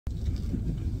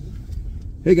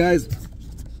Hey guys,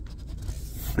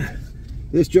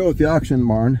 this Joe at the Auction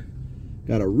Barn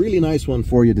got a really nice one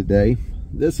for you today.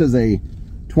 This is a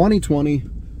 2020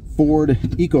 Ford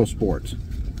Ecosport.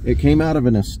 It came out of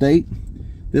an estate.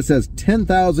 This has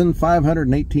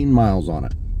 10,518 miles on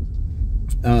it.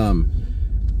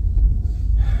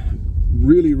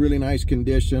 Really nice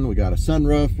condition. We got a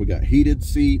sunroof, we got heated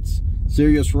seats,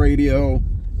 Sirius radio,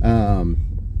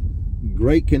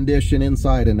 great condition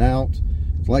inside and out.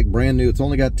 It's like brand new. It's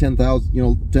only got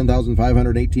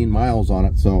 10,518 miles on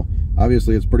it, so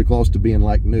obviously it's pretty close to being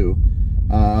like new.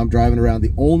 I'm driving around.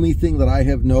 The only thing that I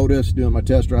have noticed doing my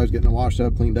test drives, getting it washed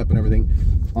up, cleaned up and everything,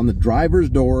 on the driver's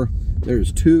door,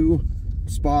 there's two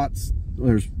spots.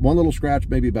 There's one little scratch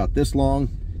maybe about this long,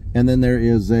 and then there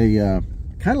is a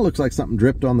kind of looks like something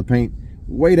dripped on the paint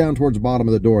way down towards the bottom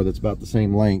of the door that's about the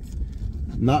same length.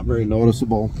 Not very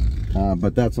noticeable,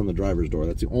 but that's on the driver's door.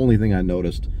 That's the only thing I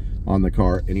noticed on the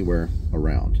car anywhere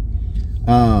around.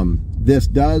 This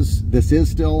is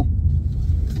still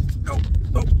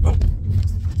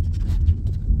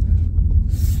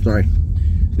sorry,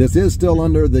 this is still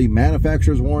under the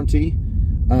manufacturer's warranty.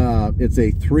 It's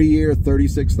a 3-year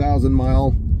 36,000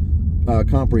 mile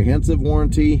comprehensive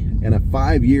warranty and a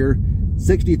 5-year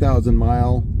 60,000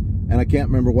 mile, and I can't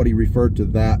remember what he referred to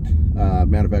that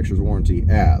manufacturer's warranty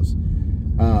as.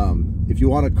 If you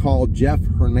want to call Jeff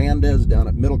Hernandez down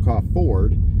at Middlecoff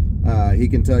Ford, he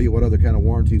can tell you what other kind of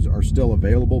warranties are still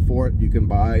available for it. You can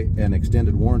buy an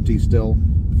extended warranty still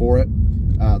for it.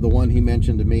 The one he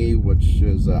mentioned to me, which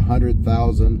is a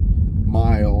 100,000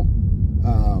 mile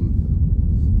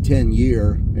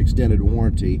 10-year extended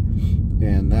warranty,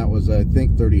 and that was, I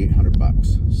think, 3,800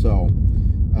 bucks. So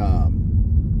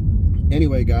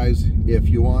anyway guys, if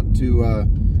you want to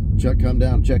come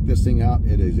down, check this thing out.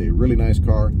 It is a really nice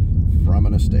car from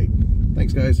an estate.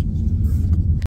 Thanks guys.